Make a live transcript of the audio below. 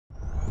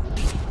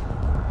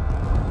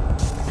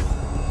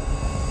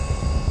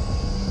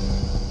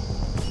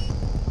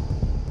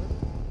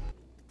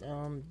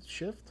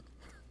shift?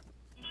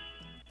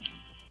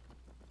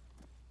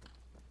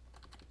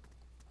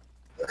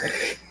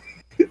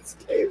 This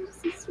game is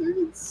just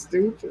freaking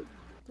stupid.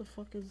 What the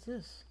fuck is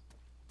this?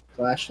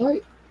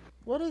 Flashlight?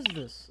 What is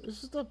this?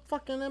 This is a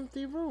fucking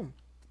empty room.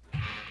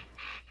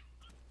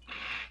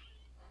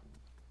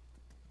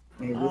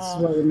 Hey, this is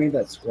why they made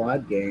that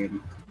squad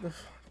game. The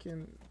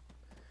fucking...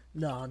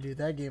 No, dude,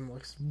 that game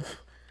looks...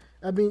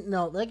 I mean,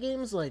 no, that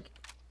game's like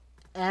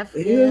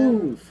Afghan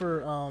Ew.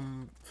 for,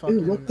 fucking...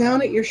 Ew, look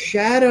down at your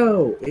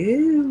shadow.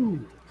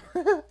 Ew.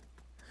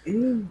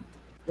 Ew.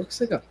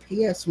 Looks like a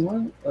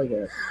PS1. Like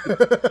a...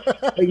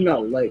 like, no,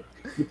 like,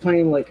 you're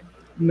playing, like,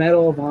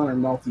 Medal of Honor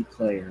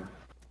multiplayer.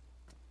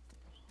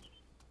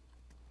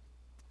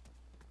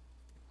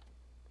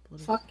 What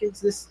the fuck is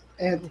this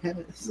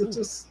antenna? This is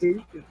just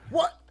stupid.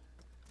 What?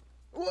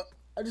 What?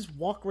 I just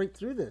walk right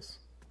through this.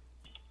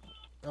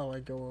 Oh, I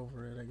go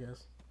over it, I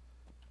guess.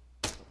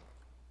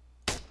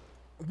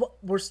 What?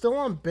 We're still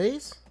on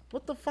base?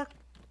 What the fuck?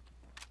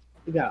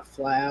 We gotta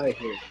fly out of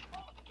here.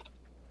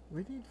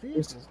 We need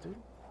vehicles, dude.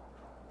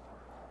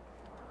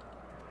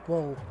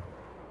 Whoa.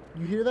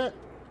 You hear that?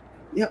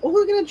 Yeah, oh,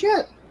 look at a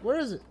jet. Where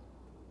is it?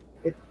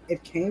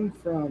 It came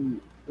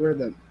from where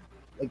the,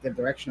 like, the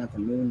direction that the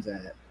moon's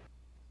at.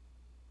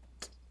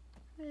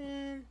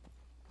 Man,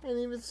 I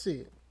didn't even see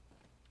it.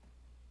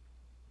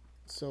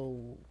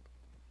 So...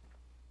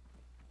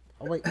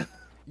 Oh, wait.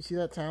 You see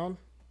that town?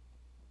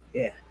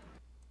 Yeah.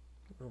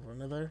 Over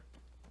into there?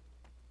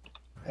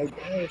 I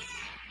guess.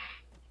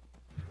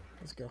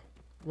 Let's go.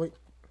 Wait.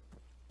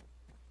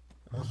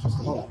 That's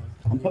just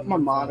I'm putting my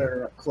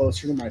monitor up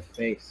closer to my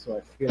face so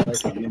I feel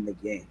like I'm in the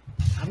game.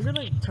 I'm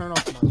gonna turn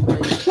off my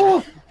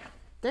light.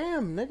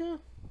 Damn, nigga.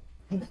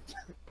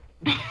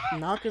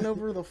 Knocking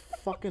over the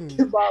fucking...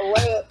 My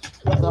lamp.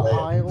 The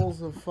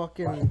aisles of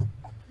fucking...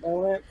 My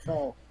lamp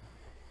fell.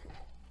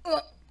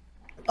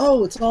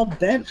 Oh, it's all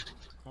bent.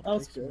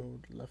 Optics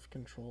mode, left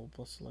control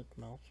plus select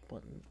mouse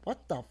button.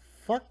 What the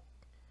fuck?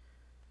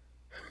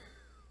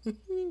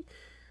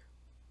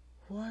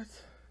 What?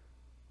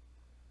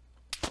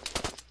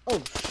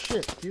 Oh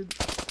shit, dude.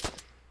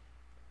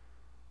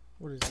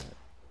 What is that?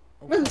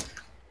 Oh,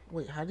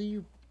 wait, how do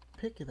you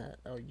pick that?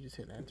 Oh, you just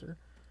hit enter.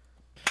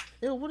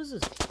 Ew, what is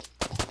this?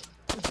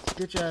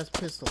 Bitch ass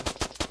pistol.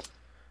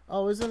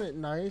 Oh, isn't it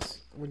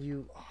nice when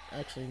you...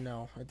 Actually,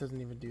 no, it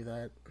doesn't even do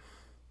that.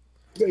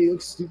 Yeah, you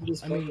look stupid as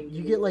fuck. I mean,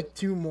 you get like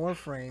 2 more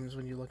frames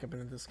when you look up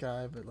into the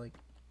sky, but like...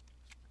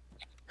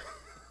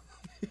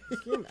 This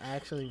game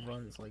actually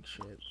runs like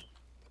shit.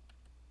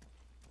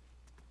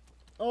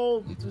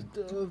 Oh,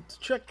 to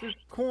check your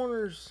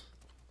corners.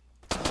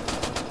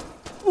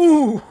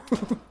 Ooh!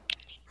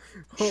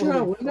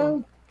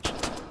 No.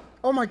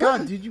 Oh my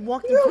god, dude, you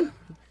walked in.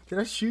 Did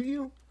I shoot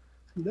you?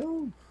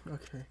 No.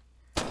 Okay.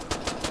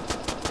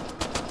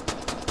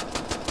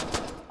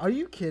 Are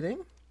you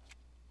kidding?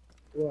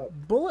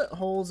 What? Bullet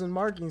holes and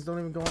markings don't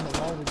even go on the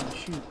wall when you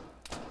shoot.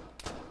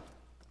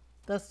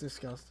 That's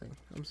disgusting.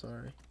 I'm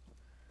sorry.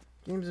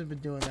 Games have been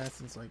doing that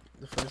since like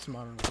the first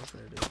Modern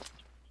Warfare, dude.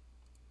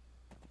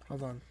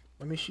 Hold on.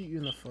 Let me shoot you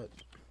in the foot.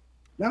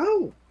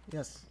 No.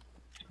 Yes.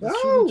 No.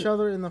 Let's shoot each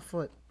other in the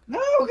foot.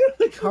 No.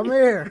 Come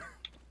here.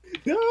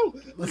 No.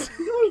 No.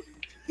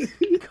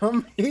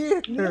 Come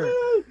here.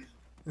 No.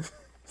 This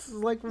is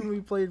like when we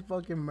played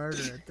fucking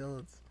Murder at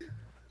Dillard's.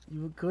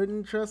 You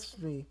couldn't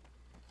trust me.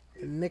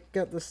 And Nick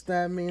got to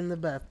stab me in the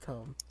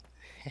bathtub.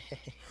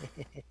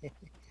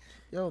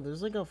 Yo,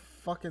 there's like a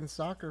fucking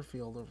soccer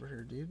field over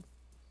here, dude.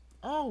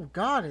 Oh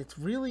god, it's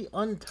really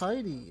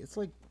untidy. It's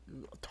like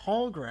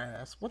tall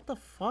grass. What the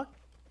fuck?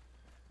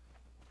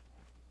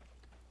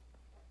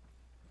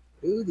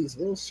 Ooh, these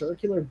little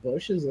circular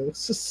bushes are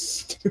so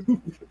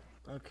stupid.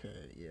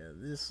 Okay, yeah,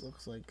 this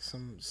looks like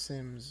some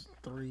Sims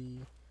 3,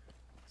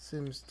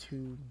 Sims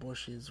 2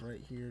 bushes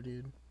right here,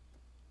 dude.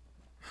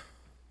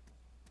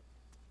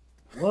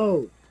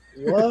 Whoa.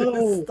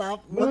 Whoa.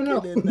 Stop No, looking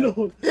at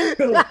no, that.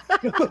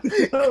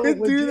 no,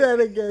 Do that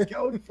again.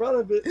 Go in front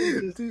of it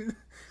and just Dude.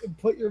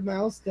 put your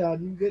mouse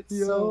down. You get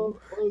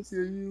so close. Yeah,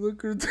 you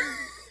look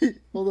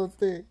Hold on,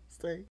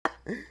 stay.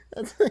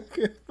 That's like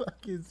a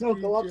fucking No,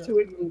 go up to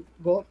it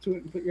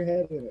and put your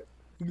head in it.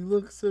 You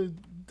look so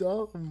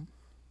dumb.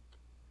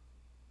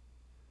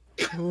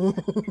 Oh,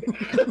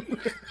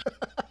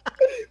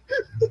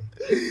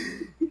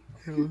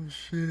 oh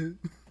shit.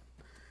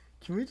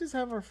 Can we just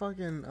have our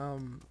fucking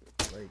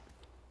like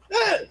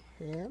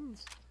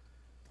hands?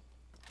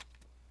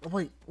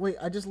 Oh, wait,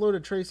 I just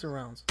loaded tracer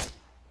rounds.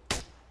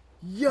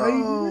 Yo! How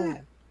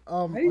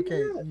do you do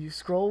that? Okay, you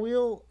scroll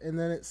wheel and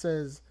then it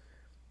says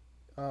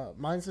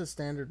mine says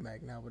standard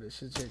mag now, but it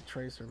should say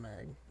tracer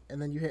mag.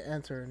 And then you hit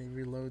enter and he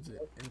reloads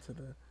it into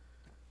the...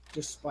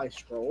 Just by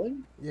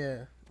scrolling?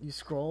 Yeah, you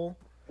scroll.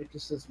 It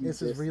just says... It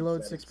says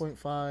reload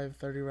 6.5,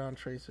 30 round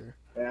tracer.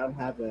 Yeah, I don't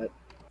have that.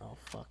 Oh,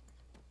 fuck.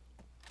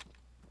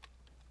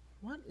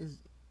 What is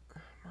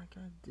my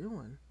guy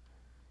doing?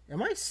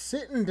 Am I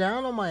sitting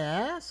down on my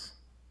ass?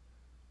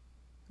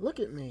 Look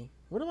at me.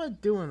 What am I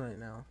doing right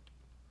now?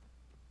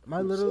 Am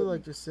I literally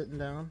like just sitting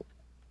down?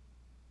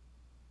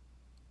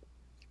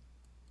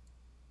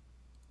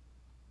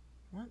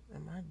 What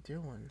am I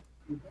doing?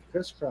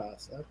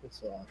 Crisscross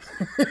applesauce.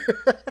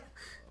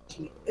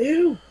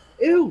 Ew!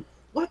 Ew!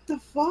 What the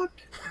fuck?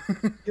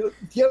 Do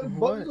you have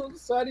buttons What? on the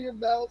side of your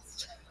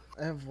mouth?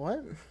 I have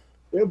what?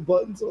 You have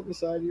buttons on the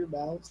side of your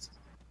mouth.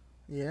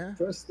 Yeah.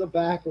 Press the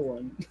back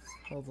one.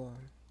 Hold on.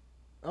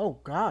 Oh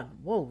God!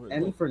 Whoa!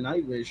 N for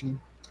night vision.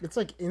 It's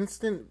like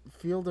instant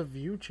field of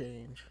view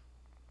change.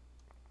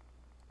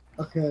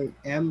 Okay,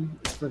 M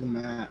is for the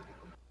map.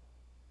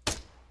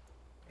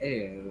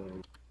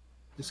 Ew.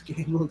 This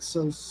game looks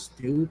so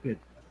stupid.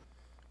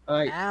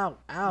 Alright, Ow!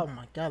 Ow!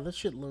 My God! This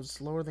shit loads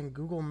slower than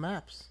Google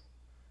Maps.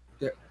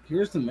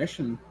 here's the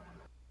mission.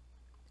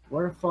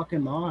 Where the fuck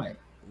am I?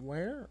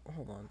 Where?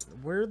 Hold on.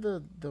 Where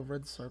the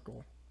red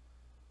circle?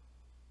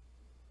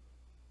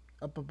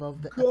 Up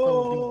above the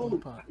Go!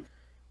 FOB pot.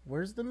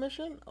 Where's the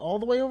mission? All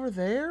the way over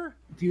there?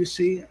 Do you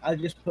see? I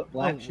just put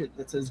black Oh. shit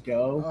that says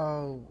go.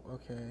 Oh,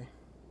 okay.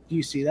 Do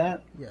you see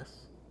that?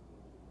 Yes.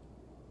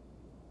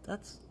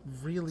 That's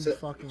really So,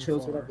 fucking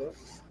shows far. what I've got.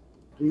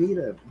 We need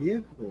a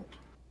vehicle.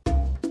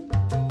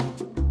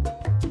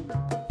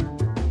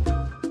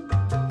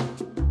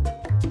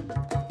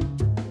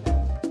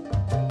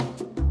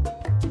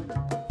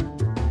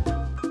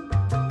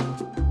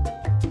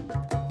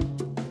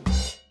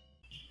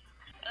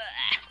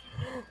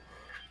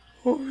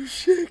 Oh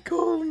shit,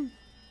 Colton!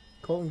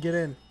 Colton, get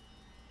in.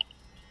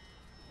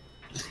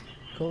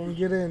 Colton,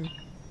 get in.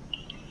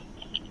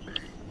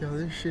 Yo,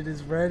 this shit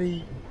is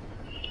ready.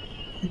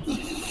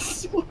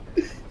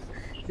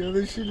 Yo,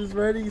 this shit is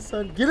ready,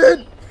 son. Get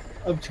in!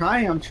 I'm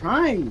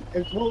trying.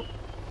 It's well.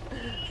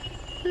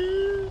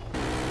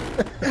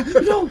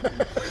 No!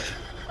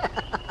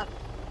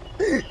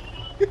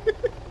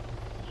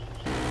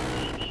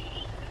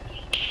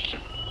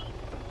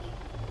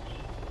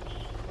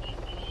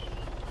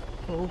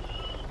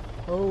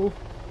 Oh.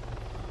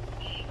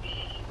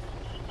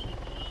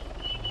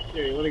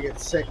 Here, you want to get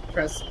sick?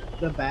 Press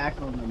the back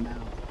on the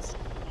mouse.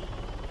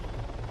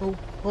 Oh,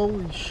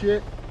 holy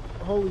shit.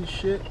 Holy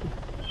shit.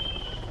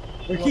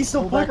 Look, he's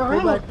still pull back,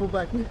 fucking around. pull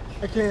back.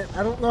 I can't.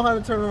 I don't know how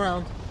to turn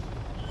around.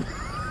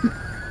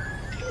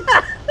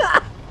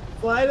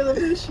 Fly to the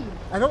mission.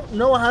 I don't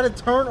know how to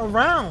turn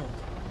around.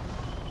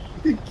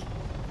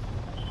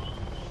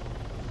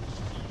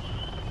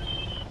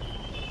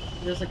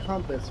 There's a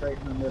compass right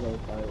in the middle,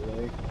 by the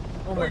way.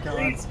 Oh my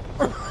Please.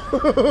 God.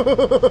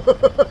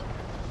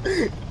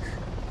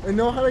 I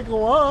know how to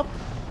go up.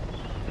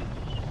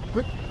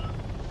 But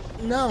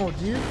no,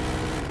 dude.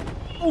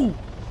 Ooh.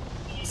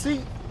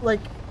 See, like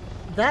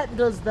that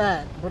does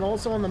that, but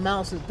also on the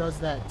mouse it does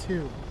that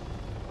too.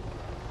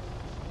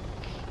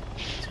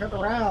 Turn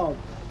around.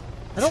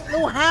 I don't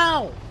know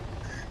how.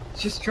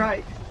 Just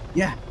try.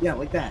 Yeah,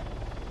 like that.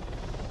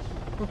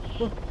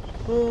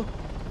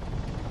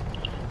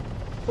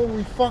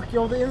 Holy fuck,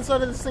 yo, the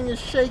inside of this thing is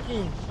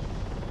shaking.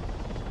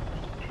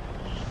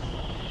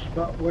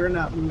 But we're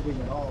not moving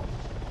at all.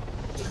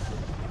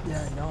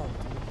 Yeah, I know,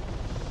 dude.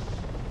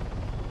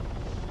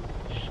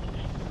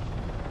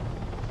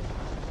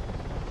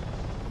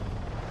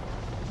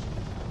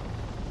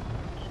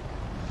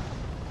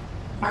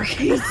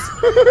 Marquise!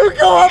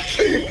 Go up!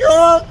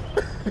 Go up!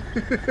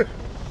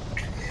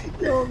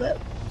 Yo, that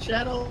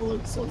shadow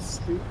looks so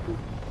stupid.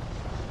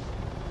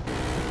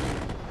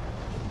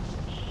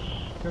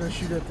 I'm gonna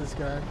shoot at this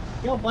guy.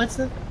 Yo, what's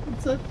that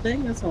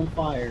thing that's on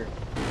fire?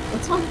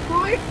 What's on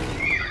fire?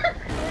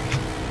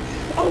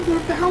 Oh, they're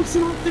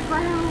bouncing off the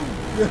ground!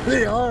 Yeah,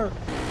 they are.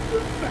 They're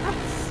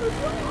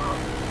bouncing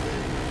off!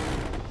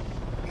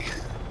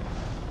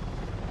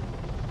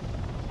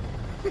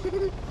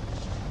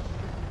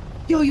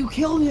 Yo, you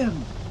killed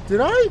him!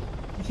 Did I?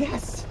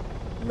 Yes!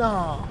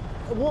 Nah.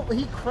 Well,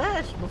 he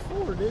crashed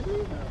before, didn't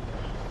he?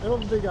 I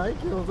don't think I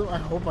killed him. I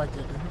hope I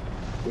didn't.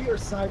 We are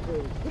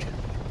sideways.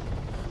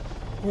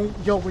 Well,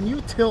 yo, when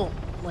you tilt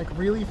like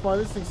really far,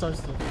 this thing starts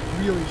to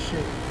really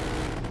shake.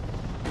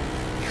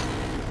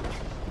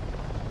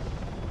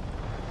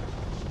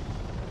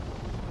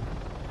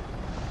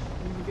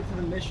 We need to get to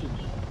the mission.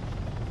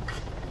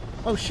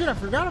 Oh shit! I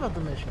forgot about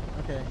the mission.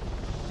 Okay.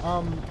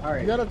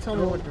 Alright. You gotta tell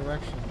me what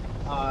direction.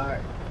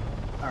 Alright.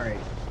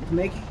 To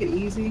make it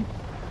easy,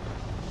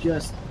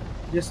 just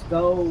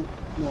go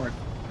north.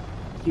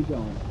 Keep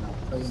going.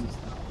 I'll tell you when to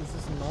stop. Is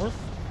this north?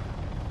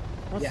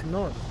 What's Yeah.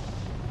 north?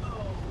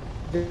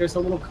 There's a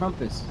little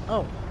compass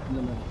Oh, in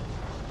the middle.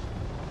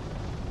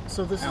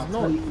 so this I'll is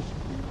tell north. you,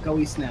 go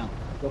east now.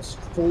 Go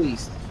full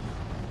east.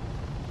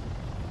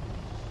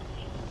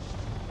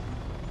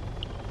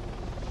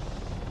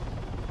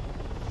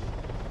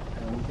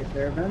 And we'll get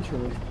there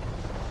eventually.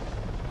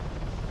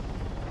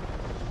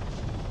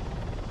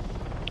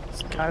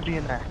 It's gotta be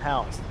in that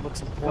house. It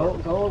looks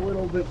important. Go a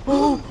little bit.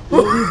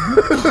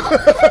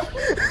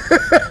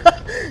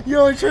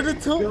 Yo, I tried to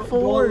tilt Go a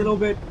forward. little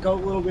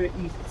bit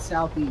east,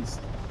 southeast.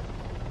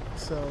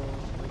 So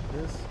like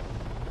this.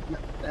 No,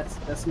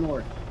 that's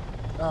north.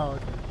 Oh,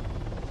 okay.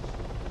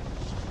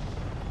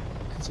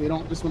 So you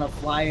don't just want to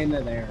fly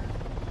into there.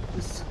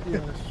 Just Yeah,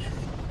 that's true.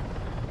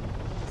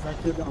 Is that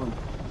keep good? going.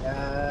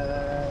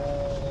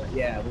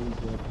 Yeah, we'll be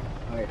good.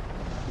 All right.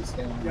 You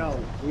stay on Yo,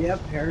 we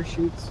have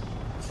parachutes.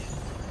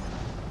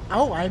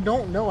 Oh, I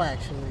don't know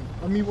actually.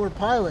 I mean, we're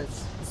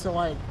pilots, so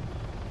I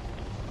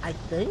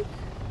think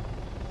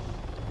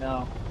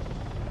No.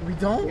 we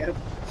don't. We have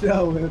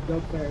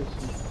no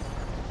parachutes.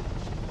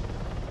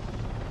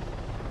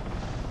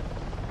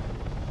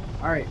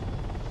 Alright.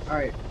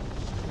 Alright.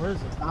 Where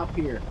is it? Stop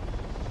here.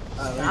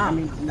 I Stop.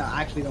 mean, no,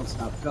 actually don't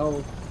stop.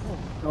 Go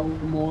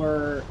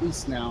more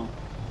east now.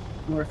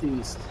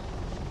 Northeast.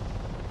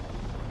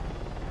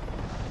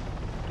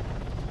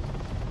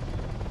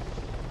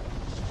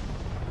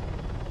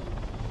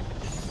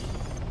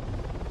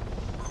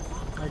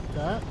 Like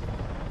that?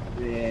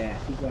 Yeah,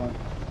 keep going.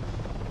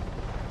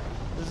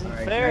 This isn't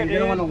Alright, fair, now dude. you're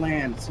gonna want to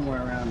land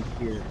somewhere around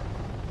here.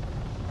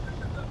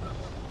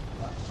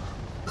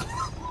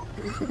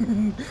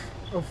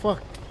 Oh fuck!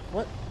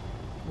 What?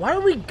 Why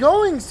are we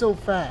going so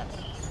fast?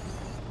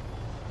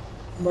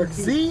 Marquise,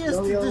 Z is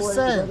go to the other way,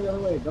 descend. Go the other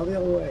way. Go the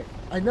other way.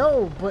 I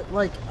know, but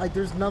like,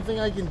 there's nothing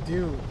I can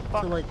do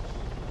Fuck. to like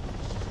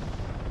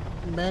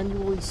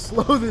manually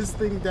slow this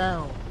thing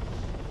down.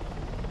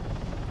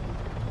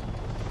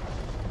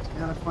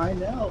 Gotta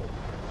find out.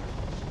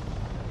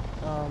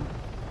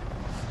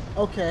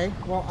 Okay.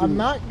 Well, I'm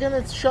not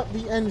gonna shut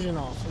the engine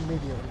off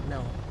immediately.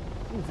 No.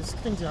 Ooh, this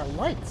thing's got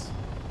lights.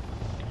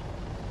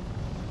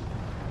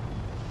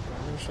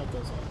 I'm gonna shut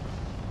those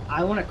off.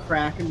 I want to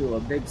crack into a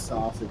big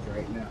sausage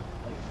right now.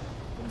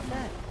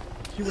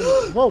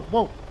 Whoa,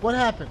 whoa! What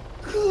happened?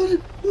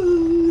 The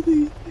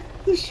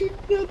shooting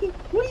at the.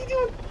 What are you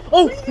doing?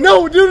 Oh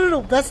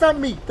no! That's not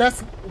me.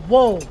 That's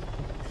whoa!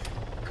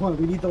 Come on,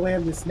 we need to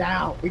land this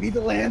now. We need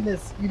to land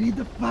this. You need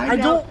to find I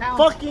out don't how.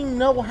 fucking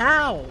know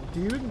how,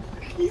 dude.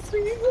 Please,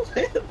 we need to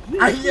land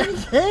this. I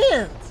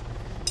can't.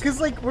 Cause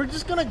like we're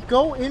just gonna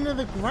go into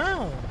the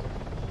ground.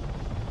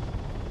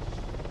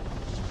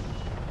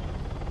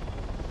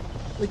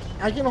 Like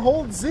I can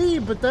hold Z,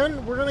 but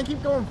then we're gonna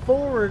keep going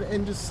forward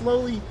and just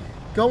slowly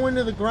go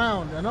into the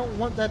ground. I don't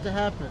want that to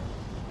happen.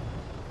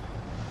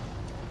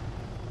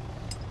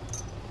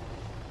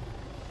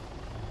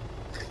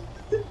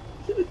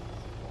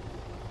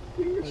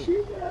 You're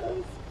shooting at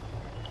us.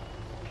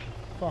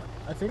 Fuck.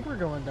 I think we're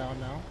going down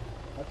now.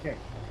 Okay.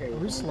 Are we We're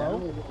going slow?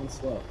 down, we're going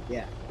slow.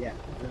 Yeah.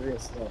 We're real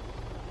slow.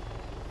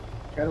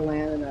 Try to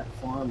land in that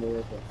farm or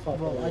the fuck.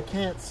 Well, I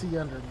can't see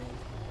under me.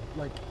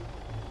 Like,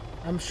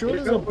 I'm sure We're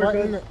there's good, a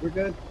button.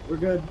 We're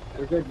good.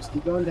 Just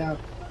keep going down.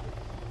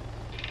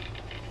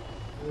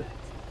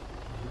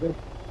 We're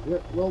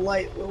good. Little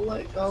light.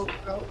 Go.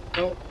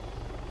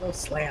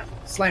 Slam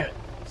it.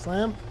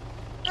 Slam.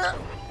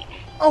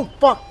 Oh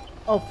fuck!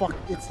 Oh fuck!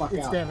 It's Fuck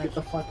out. damaged. Get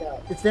the fuck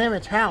out. It's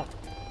damaged. How?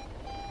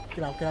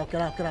 Get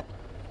out!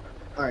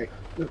 Alright.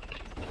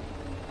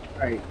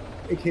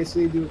 In case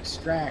we need to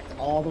extract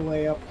all the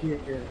way up here,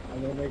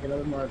 I'm gonna make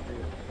another marker.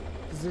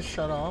 Does this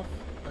shut off?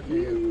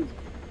 Okay.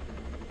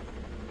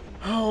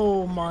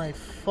 Oh my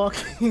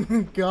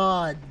fucking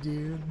god,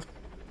 dude.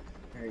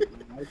 Alright,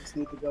 I just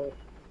need to go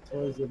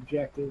towards the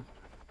objective.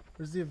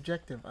 Where's the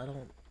objective? I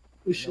don't.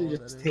 We should know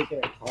what just that take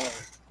it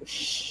apart.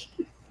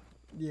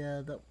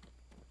 Yeah, that.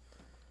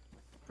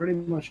 Pretty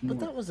much But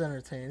more. that was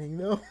entertaining,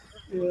 though.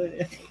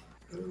 Yeah.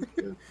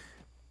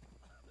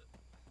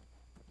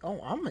 Oh,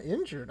 I'm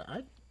injured.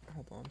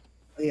 Hold on.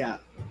 Yeah,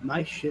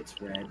 my shit's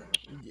red.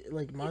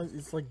 Like mine,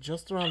 it's like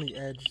just around the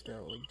edge,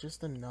 though. Like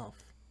just enough.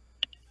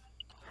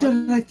 What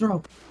did I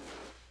throw?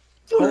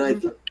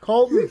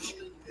 Colton.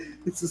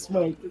 It's the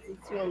smoke.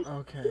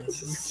 Okay, you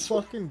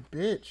fucking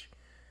bitch.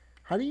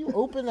 How do you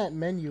open that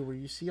menu where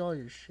you see all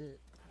your shit?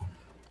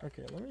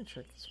 Okay, let me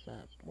check this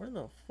map. Where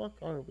the fuck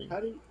are we?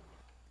 How do you...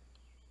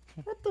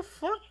 What the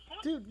fuck?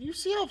 Dude, you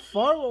see how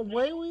far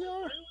away we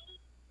are?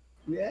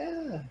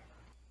 Yeah.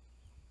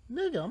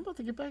 Nigga, I'm about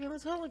to get back in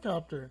this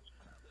helicopter.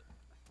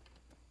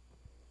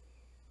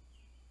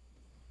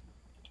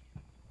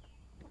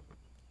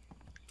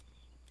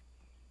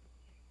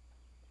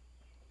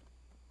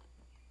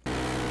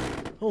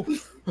 Oh.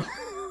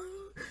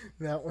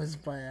 That was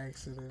by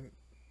accident.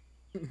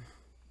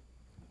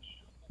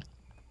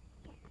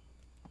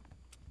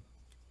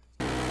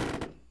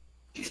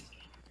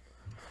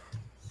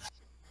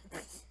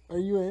 Are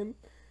you in?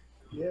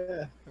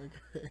 Yeah.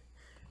 Okay.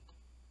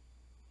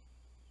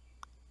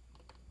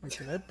 Wait,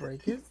 did I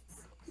break it?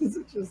 Is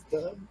it just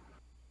done?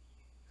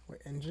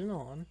 Wait, engine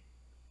on.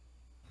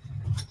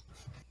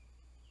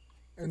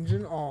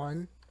 Engine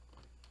on.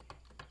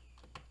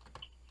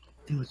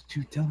 Don't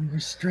you tell me we're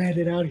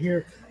stranded out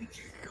here.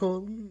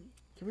 Colton,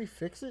 can we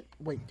fix it?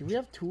 Wait, do we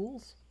have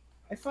tools?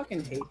 I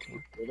fucking hate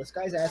people. This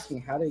guy's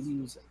asking how to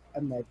use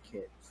a med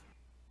kit.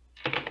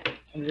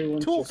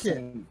 Everyone's just Toolkit.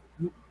 saying,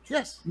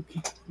 Yes,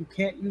 you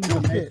can't use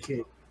a med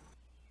kit.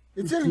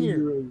 it's in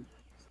here.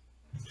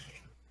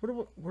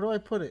 Where do I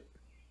put it?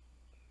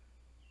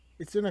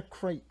 It's in a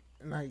crate,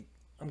 and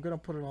I'm gonna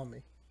put it on me,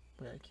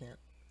 but I can't.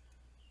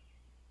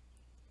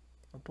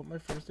 I'll put my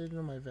first aid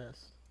into my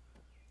vest.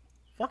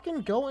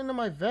 Fucking go into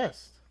my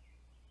vest.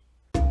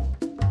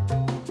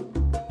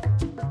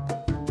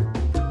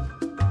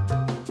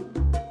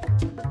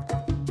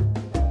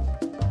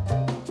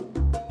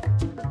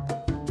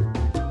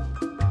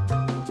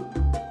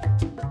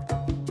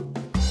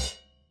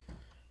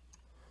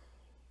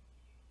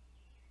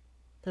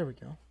 There we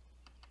go.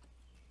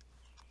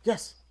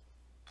 Yes!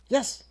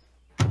 Yes!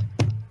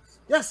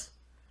 Yes!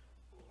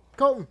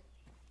 Colton!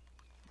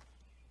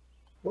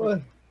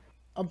 What?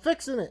 I'm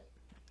fixing it!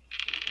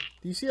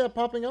 Do you see that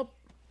popping up?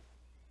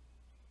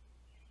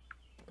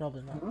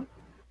 Probably not. Huh?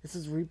 This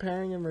is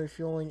repairing and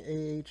refueling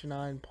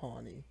AH9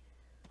 Pawnee.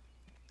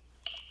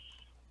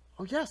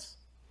 Oh, yes!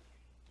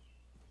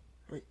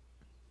 Wait.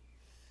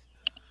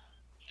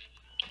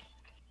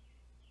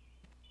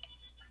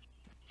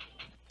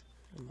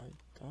 Am I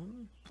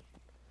done?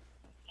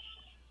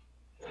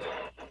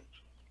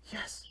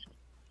 Yes!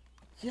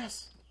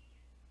 Yes!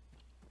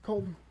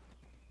 Colton.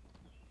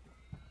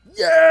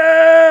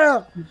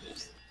 Yeah!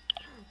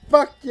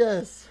 Fuck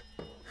yes!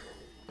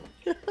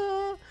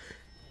 Alright.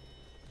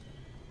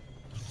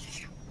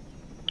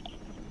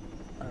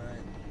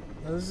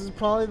 Now this is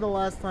probably the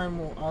last time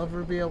I'll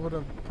ever be able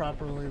to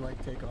properly,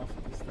 like, take off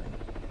of this thing.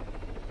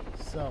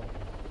 So.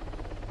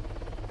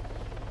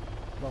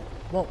 Whoa,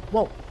 whoa,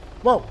 whoa,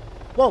 whoa,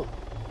 whoa!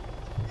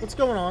 What's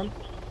going on?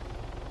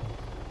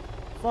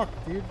 Fuck,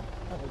 dude.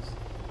 That was...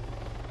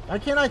 Why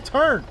can't I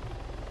turn?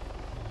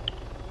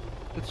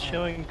 It's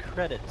showing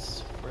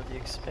credits for the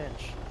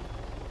expansion.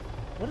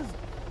 What is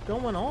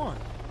going on?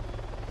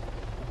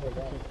 Okay.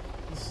 Okay,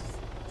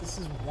 this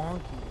is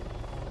wonky.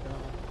 Oh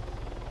god.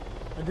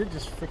 I did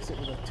just fix it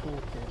with a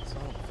toolkit, so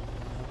I don't fucking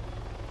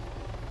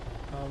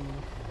know.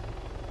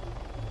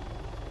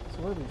 So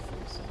what are we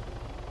facing?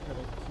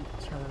 Gotta keep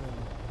turning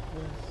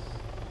this.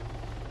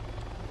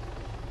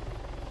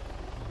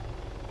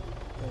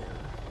 There.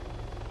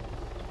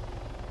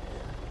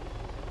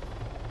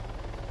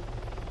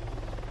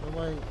 Where do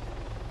I...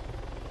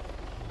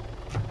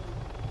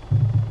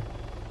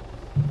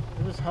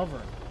 It was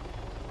hovering.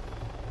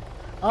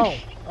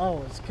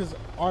 Oh, it's because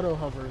auto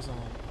hover is on.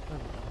 There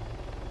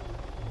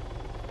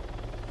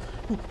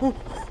we go.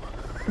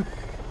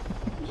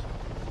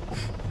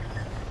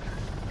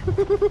 I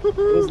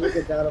was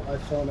looking down at my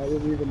phone. I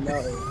didn't even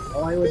know.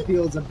 All I would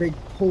feel is a big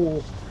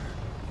pool.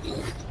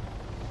 Okay.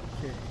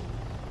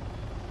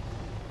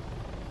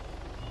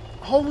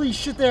 Holy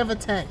shit, they have a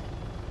tank.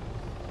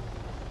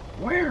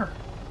 Where?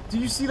 Do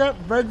you see that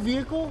red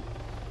vehicle?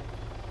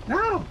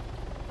 No.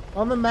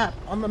 On the map,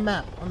 on the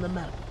map, on the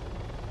map.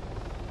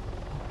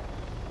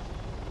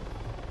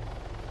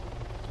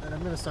 And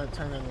I'm gonna start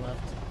turning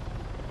left.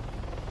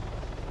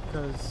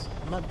 Because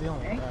I'm not dealing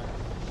with that.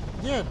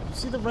 Yeah, you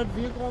see the red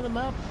vehicle on the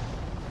map?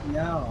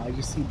 No, I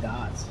just see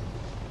dots.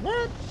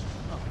 What?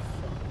 Oh,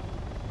 fuck.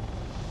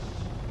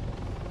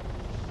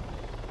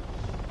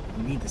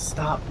 We need to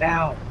stop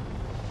now.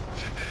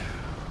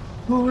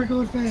 Oh, we're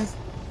going fast.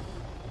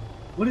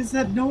 What is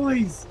that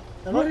noise?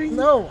 I What are don't you-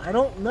 know. I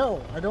don't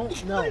know. I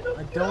don't know. I don't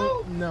I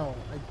don't know.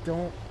 I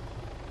don't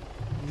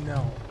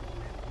know.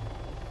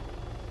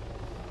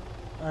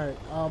 Alright,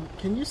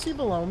 can you see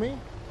below me?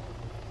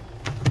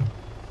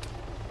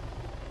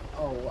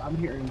 Oh, I'm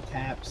hearing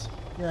taps.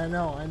 Yeah, I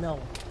know.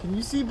 Can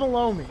you see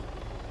below me?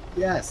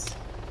 Yes.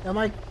 Am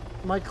I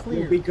clear?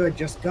 You'll be good.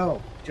 Just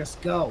go.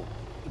 Just go.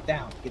 Get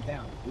down. Get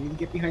down. We need to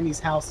get behind these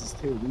houses,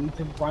 too. We need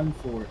to run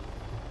for it.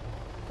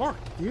 Fuck,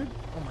 dude.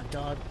 Oh my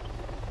god.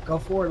 Go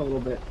forward a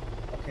little bit.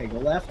 Okay, go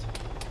left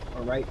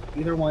or right.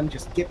 Either one.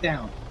 Just get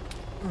down.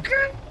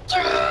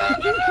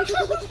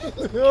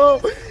 Oh,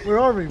 where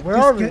are we? Where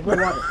are we? Get in the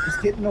water.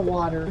 Just get in the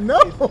water. No!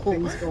 If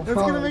things go That's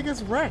wrong. gonna make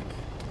us wreck.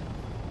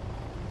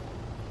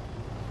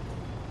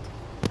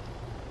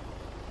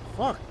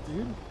 Fuck,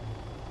 dude.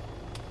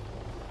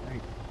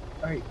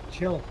 Alright,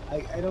 chill.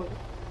 I don't...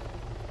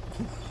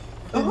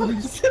 Oh,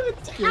 it's in a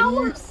Can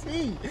tower! you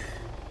see?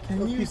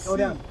 Can you see? Go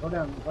down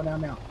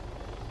now.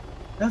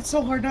 Not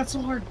so hard, not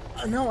so hard.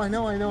 I know.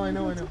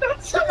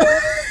 Not so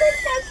hard.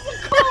 That's the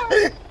car.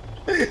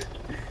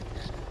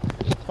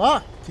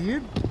 Fuck,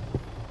 dude.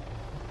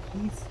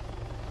 Please.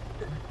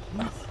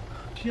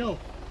 Chill.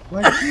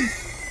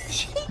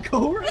 Please.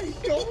 Go right.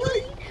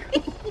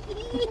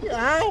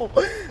 Ow!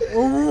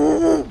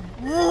 Ooh.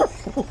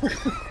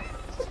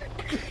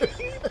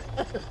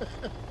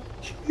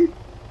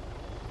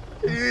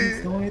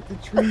 Marquise, don't hit the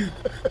tree.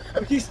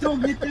 Marquise,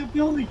 don't hit that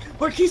building.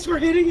 Marquise, we're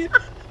hitting it.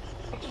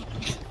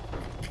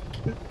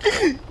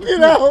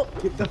 Get out!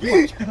 Get the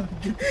fuck out.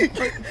 Get the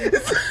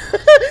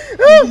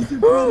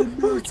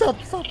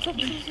fuck out.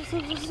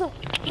 Stop.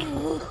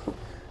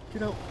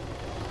 Get out.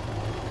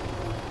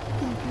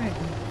 Okay.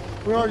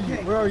 Where are you?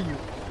 Okay. Where are you?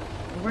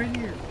 We're right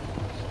here.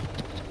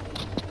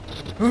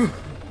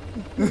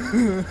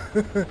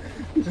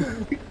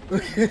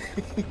 Okay.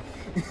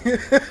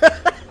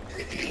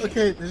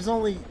 Okay, there's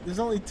only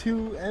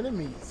 2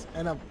 enemies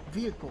and a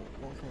vehicle.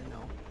 Okay,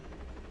 no.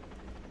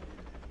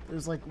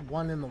 There's like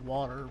 1 in the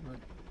water, but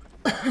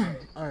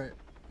alright,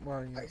 where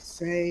are you? I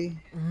say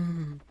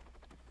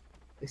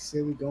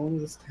we go into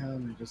this town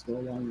and just go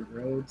along the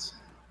roads.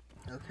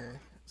 Okay,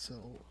 so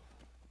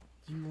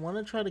do you want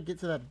to try to get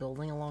to that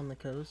building along the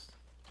coast?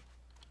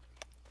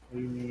 What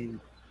do you mean?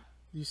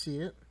 You see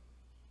it?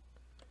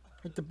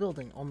 Like the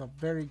building on the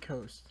very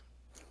coast.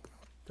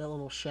 That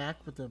little shack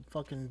with the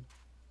fucking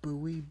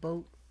buoy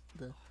boat,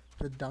 the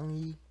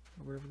dinghy,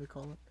 or whatever they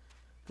call it.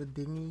 The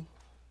dinghy.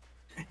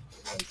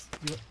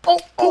 Oh!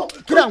 Oh!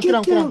 Get out! Get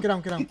out! Get out! Get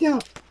out! Get out! Get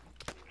down!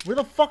 Where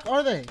the fuck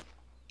are they?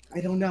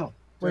 I don't know.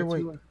 Wait, They're wait.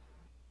 too-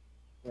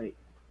 Wait.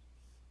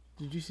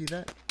 Did you see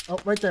that? Oh,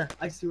 right there.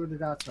 I see where the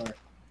dots are.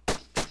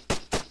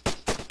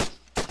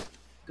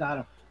 Got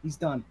him. He's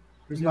done.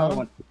 There's You got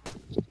another him?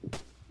 one.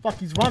 Fuck,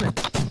 he's running.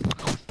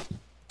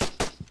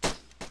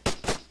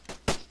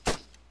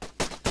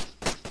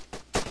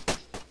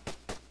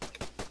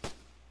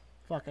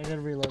 Fuck, I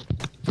gotta reload.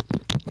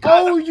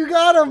 Oh, you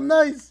got him!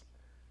 Nice!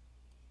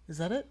 Is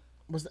that it?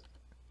 Was that...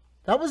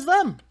 That was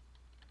them!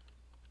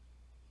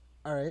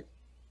 Alright.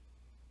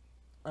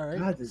 Alright.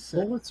 God, the Sick.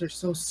 bullets are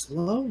so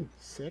slow.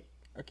 Sick.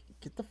 Okay,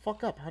 get the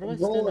fuck up. How do I I'm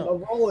stand rolling. up?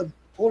 I'm rolling.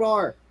 Hold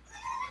R.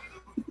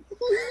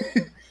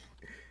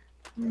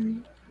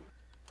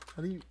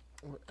 How do you...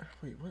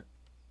 Wait, what?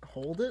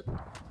 Hold it?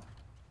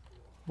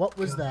 What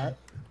was that?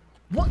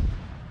 What?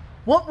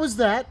 What was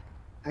that?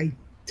 I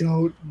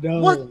don't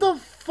know. What the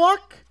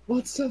fuck?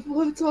 What's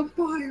on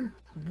fire?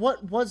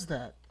 What was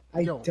that?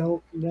 I Yo.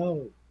 don't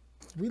know.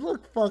 We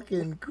look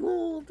fucking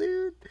cool,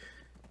 dude.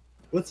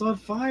 What's on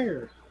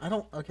fire? I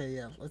don't... Okay,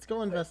 yeah. Let's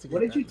go investigate. What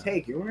did that you now.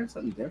 take? You're wearing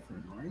something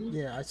different, aren't you?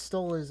 Yeah, I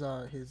stole his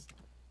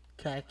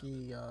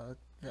khaki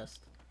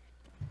vest.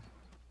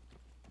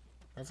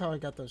 That's how I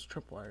got those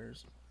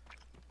tripwires.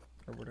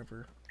 Or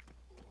whatever.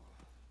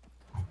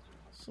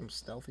 Some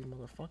stealthy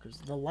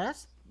motherfuckers. The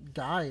last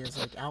guy is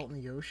like out in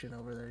the ocean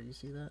over there. You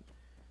see that?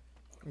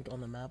 Like, on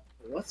the map.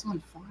 What's on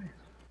fire?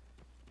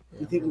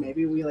 Yeah, You think really-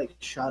 maybe we like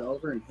shot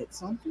over and hit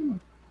something?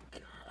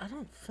 I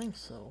don't think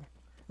so.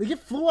 Like, it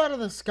flew out of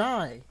the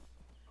sky.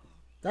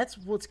 That's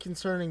what's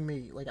concerning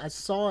me. Like, I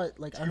saw it,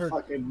 like, I heard,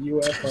 Fucking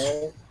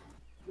UFO.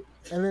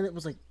 and then it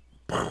was like,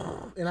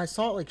 and I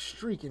saw it, like,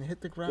 streak and hit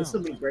the ground. This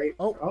would be great.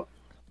 Oh.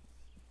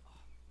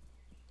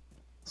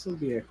 This would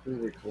be a cool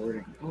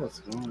recording. Oh, it's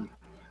gone.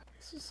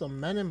 This is some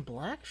Men in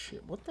Black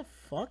shit. What the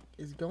fuck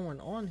is going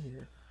on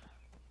here?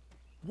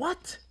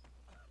 What?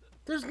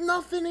 There's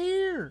nothing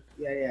here.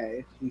 Yeah,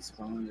 it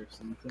despawned or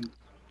something.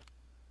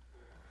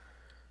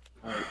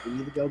 Alright, we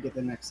need to go get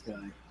the next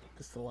guy.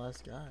 It's the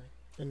last guy.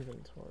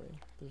 Inventory.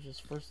 There's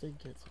just first aid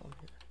kits on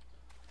here.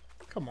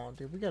 Come on,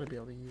 dude. We gotta be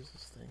able to use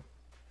this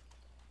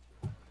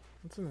thing.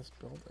 What's in this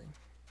building?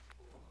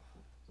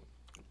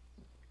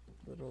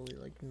 Literally,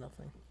 like,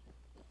 nothing.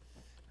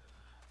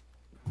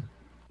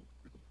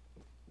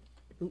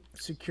 Ooh,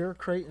 secure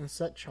crate and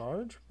set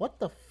charge? What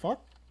the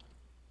fuck?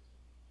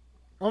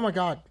 Oh my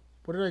god.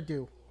 What did I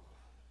do?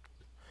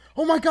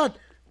 Oh my god!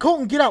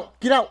 Colton, get out!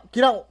 Get out!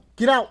 Get out!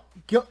 Get out!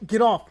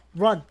 Get off!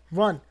 Run!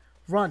 Run!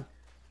 Run!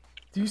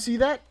 Do you see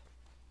that?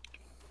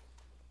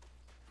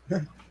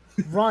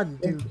 Run,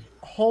 dude.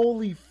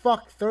 Holy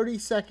fuck. 30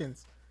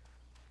 seconds.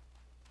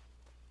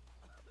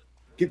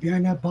 Get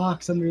behind that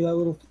box under that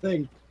little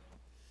thing.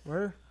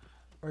 Where?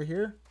 Right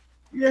here?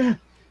 Yeah!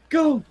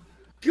 Go!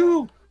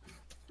 Go!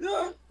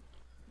 Ah!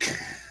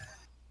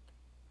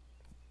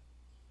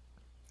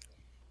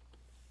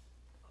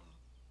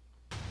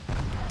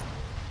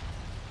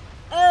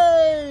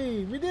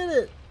 Hey! We did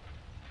it!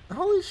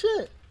 Holy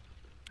shit!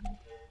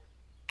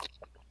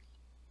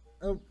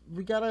 Oh,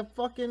 we got a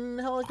fucking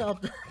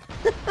helicopter.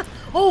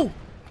 Oh!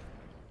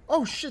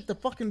 Oh shit, the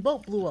fucking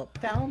boat blew up.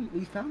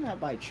 We found that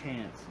by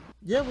chance.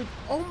 Yeah, we...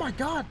 Oh my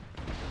god!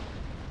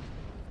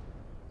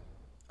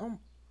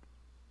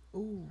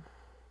 Ooh.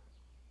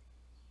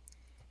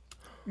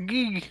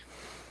 Gig.